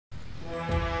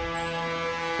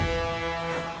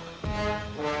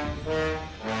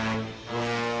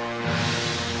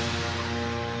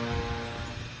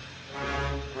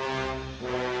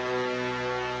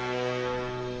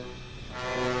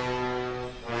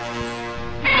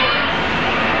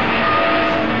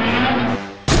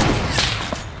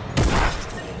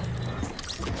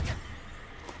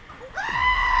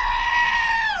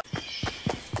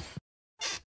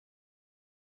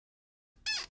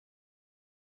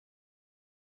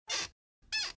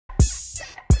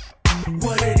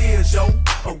What it is, yo?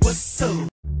 What's up?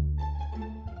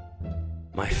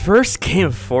 My first game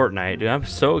of Fortnite, dude. I'm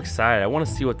so excited. I want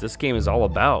to see what this game is all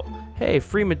about. Hey,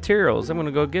 free materials. I'm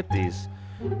gonna go get these.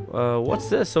 What's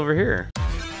this over here?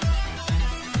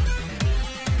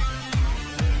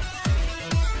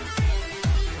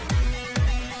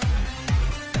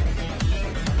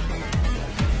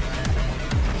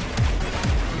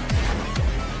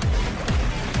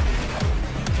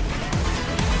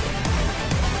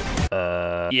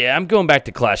 Yeah, I'm going back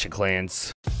to Clash of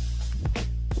Clans.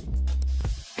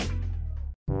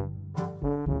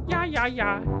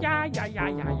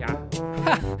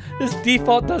 Ha, this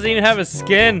default doesn't even have a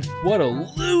skin. What a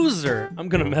loser. I'm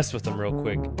gonna mess with him real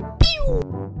quick.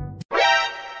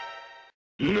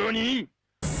 NANI?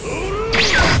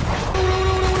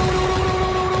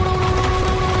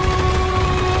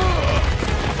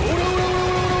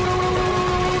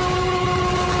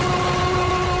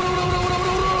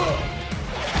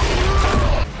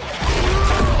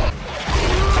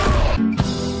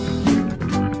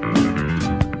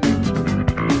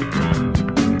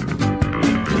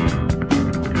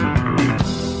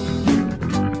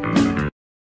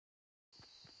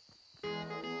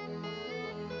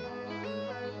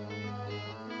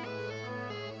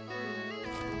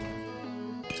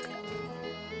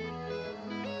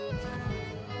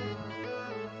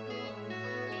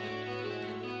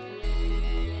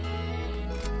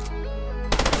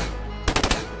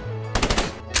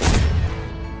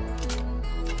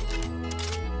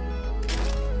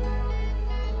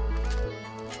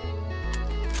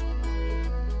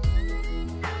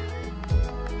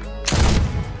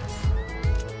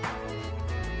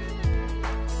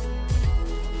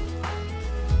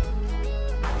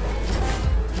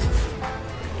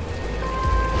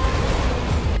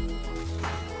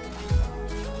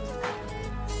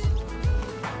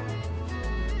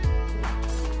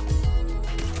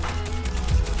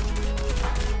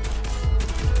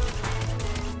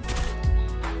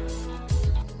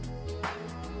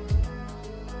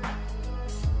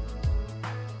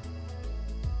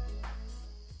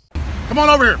 Come on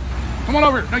over here. Come on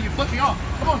over here. No, you flipped me off.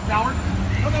 Come on, coward.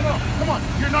 No, no, no. Come on.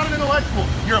 You're not an intellectual.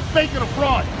 You're a fake and a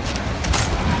fraud.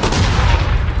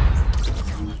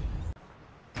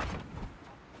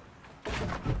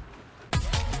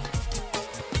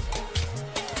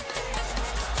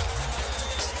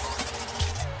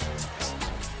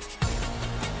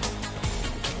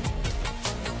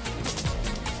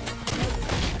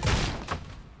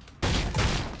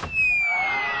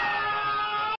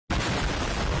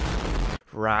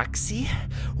 Roxy,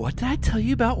 what did I tell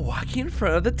you about walking in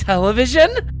front of the television?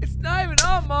 It's not even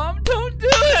on, Mom. Don't do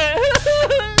it.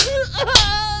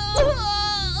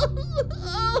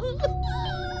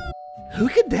 Who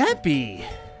could that be?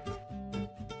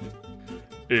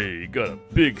 Hey, got a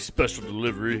big special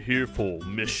delivery here for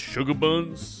Miss Sugar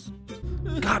Buns.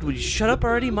 God, would you shut up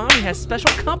already? Mommy has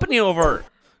special company over.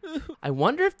 I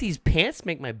wonder if these pants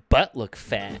make my butt look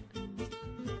fat.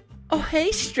 Oh,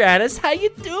 hey, Stratus, how you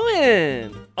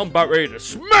doing? I'm about ready to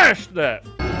smash that!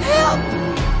 Help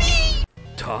me!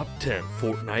 Top 10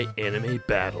 Fortnite anime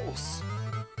battles.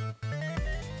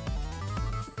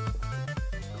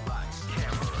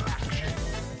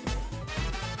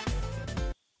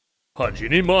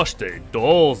 Hajimemashite,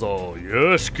 dozo,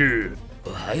 yoroshiku.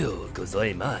 Ohayou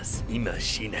gozaimasu,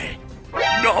 imashine.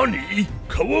 Nani?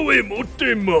 Kawaii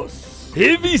mottemasu.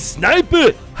 Heavy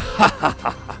sniper!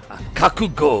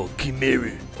 Kakugo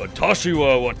kimeru. Watashi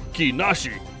wa waki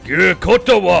nashi. Gyou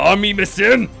koto wa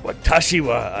amimasen. Watashi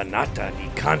wa anata ni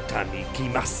kanta ni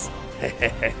kimasu.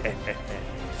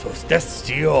 Soste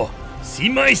shio.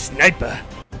 Shimai sniper.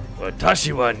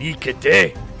 Watashi wa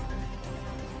nikete.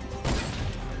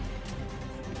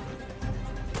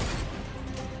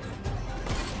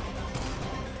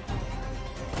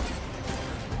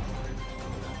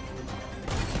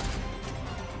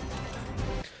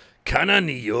 Kana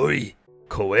ni yori,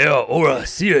 koe wa ora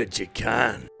sia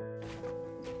jikan.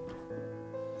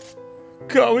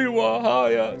 Kawi wa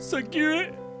haya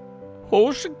sakire.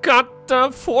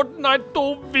 Hoshikata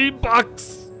Fortnite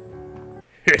V-Bucks.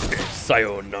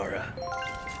 Sayonara.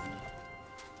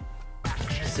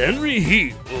 Senri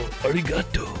hi o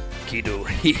arigato, kido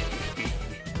hihi.